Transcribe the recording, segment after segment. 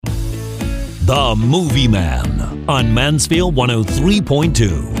The Movie Man on Mansfield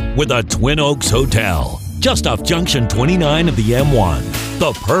 103.2 with the Twin Oaks Hotel, just off Junction 29 of the M1.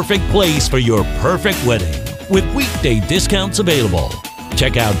 The perfect place for your perfect wedding with weekday discounts available.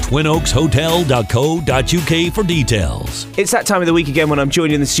 Check out twinoakshotel.co.uk for details. It's that time of the week again when I'm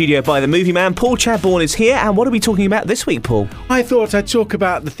joined in the studio by the Movie Man. Paul Chadbourne is here, and what are we talking about this week, Paul? I thought I'd talk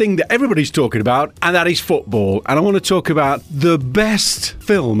about the thing that everybody's talking about, and that is football. And I want to talk about the best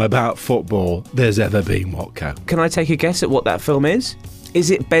film about football there's ever been, Watco. Can I take a guess at what that film is? Is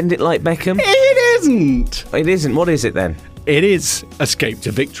it Bend It Like Beckham? It isn't. It isn't. What is it then? It is Escape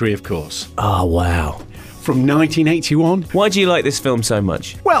to Victory, of course. Oh, wow. From 1981. Why do you like this film so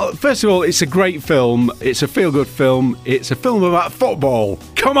much? Well, first of all, it's a great film. It's a feel-good film. It's a film about football.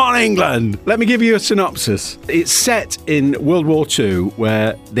 Come on, England! Let me give you a synopsis. It's set in World War II,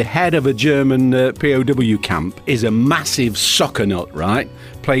 where the head of a German POW camp is a massive soccer nut, right?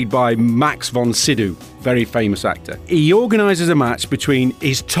 Played by Max von Sydow, very famous actor. He organises a match between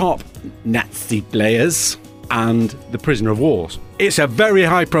his top Nazi players and the prisoner of war. It's a very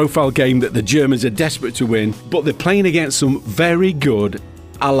high-profile game that the Germans are desperate to win, but they're playing against some very good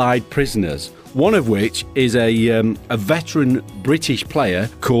Allied prisoners. One of which is a veteran British player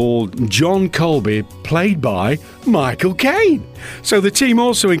called John Colby, played by Michael Caine. So the team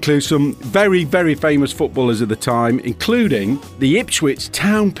also includes some very, very famous footballers at the time, including the Ipswich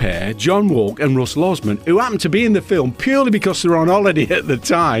Town pair, John Walk and Russell Osman, who happened to be in the film purely because they were on holiday at the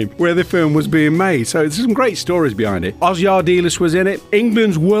time where the film was being made. So there's some great stories behind it. Ossie Ardiles was in it,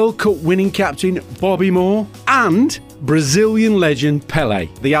 England's World Cup winning captain Bobby Moore, and Brazilian legend Pelé.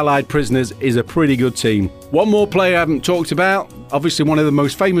 The Allied prisoners is a pretty good team. One more player I haven't talked about, obviously one of the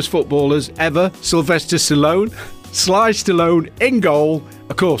most famous footballers ever, Sylvester Stallone. Sly Stallone in goal.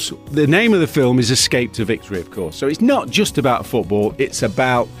 Of course, the name of the film is Escape to Victory, of course. So it's not just about football, it's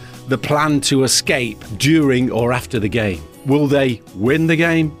about the plan to escape during or after the game. Will they win the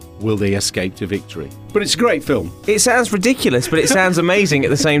game? Will they escape to victory? But it's a great film. It sounds ridiculous, but it sounds amazing at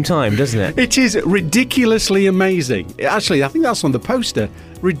the same time, doesn't it? It is ridiculously amazing. Actually, I think that's on the poster.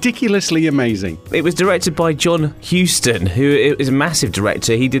 Ridiculously amazing. It was directed by John Huston, who is a massive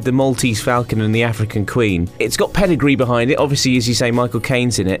director. He did The Maltese Falcon and The African Queen. It's got pedigree behind it. Obviously, as you say, Michael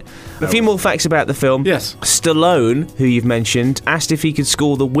Caine's in it. A few more facts about the film. Yes. Stallone, who you've mentioned, asked if he could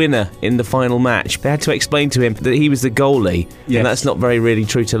score the winner in the final match. They had to explain to him that he was the goalie, and that's not very really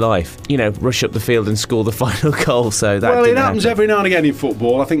true to life. You know, rush up the field and score the final goal, so that Well, didn't it happens happen. every now and again in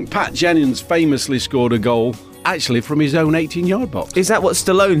football. I think Pat Jennings famously scored a goal actually from his own 18-yard box. Is that what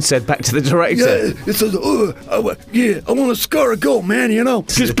Stallone said back to the director? Yeah, it says, I want to score a goal, man, you know.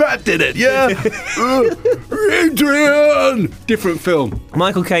 Because Pat did it, yeah. Adrian! Different film.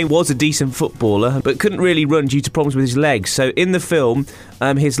 Michael Caine was a decent footballer, but couldn't really run due to problems with his legs. So in the film,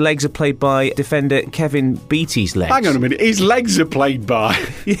 his legs are played by defender Kevin Beattie's legs. Hang on a minute, his legs are played by...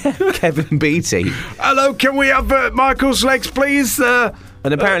 Yeah, Kevin Beattie. Hello, can we have Michael's legs, please?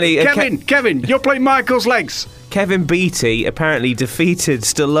 And apparently... Kevin, you're playing Michael's legs. Kevin Beattie apparently defeated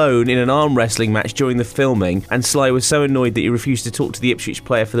Stallone in an arm wrestling match during the filming, and Sly was so annoyed that he refused to talk to the Ipswich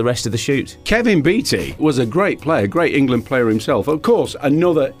player for the rest of the shoot. Kevin Beattie was a great player, great England player himself. Of course,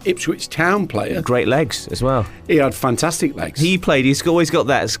 another Ipswich Town player. Great legs as well. He had fantastic legs. He's always got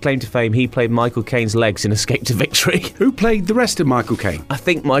that as claim to fame. He played Michael Caine's legs in Escape to Victory. Who played the rest of Michael Caine? I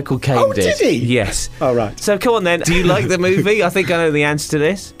think Michael Caine did. Oh, did he? Yes. All right. So come on then, do you like the movie? I think I know the answer to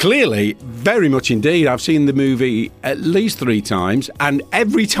this. Clearly, very much indeed. I've seen the movie at least 3 times, and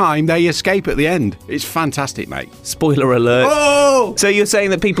every time they escape at the end. It's fantastic, mate. Spoiler alert. Oh! So you're saying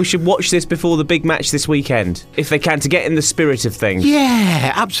that people should watch this before the big match this weekend, if they can, to get in the spirit of things?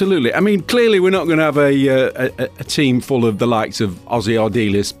 Yeah, absolutely. I mean, clearly we're not going to have a team full of the likes of Ossie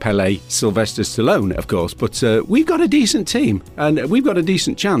Ardiles, Pelé, Sylvester Stallone, of course, but we've got a decent team, and we've got a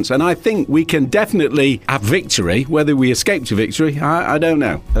decent chance, and I think we can definitely have victory. Whether we escape to victory, I don't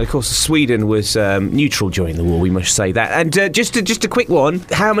know. And of course, Sweden was neutral during the war, we must say that. And just a quick one,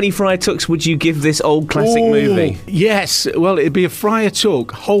 how many Friar Tucks would you give this old classic movie? Yes, well, it'd be a Friar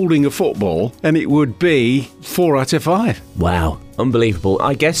Tuck holding a football, and it would be 4 out of 5. Wow. Unbelievable.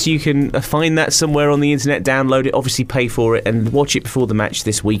 I guess you can find that somewhere on the internet, download it, obviously pay for it, and watch it before the match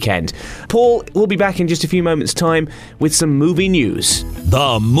this weekend. Paul will be back in just a few moments' time with some movie news.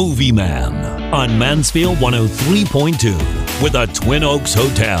 The Movie Man on Mansfield 103.2 with the Twin Oaks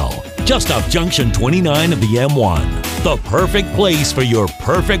Hotel, just off Junction 29 of the M1. The perfect place for your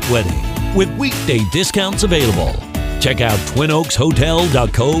perfect wedding with weekday discounts available. Check out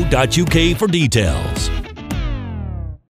twinoakshotel.co.uk for details.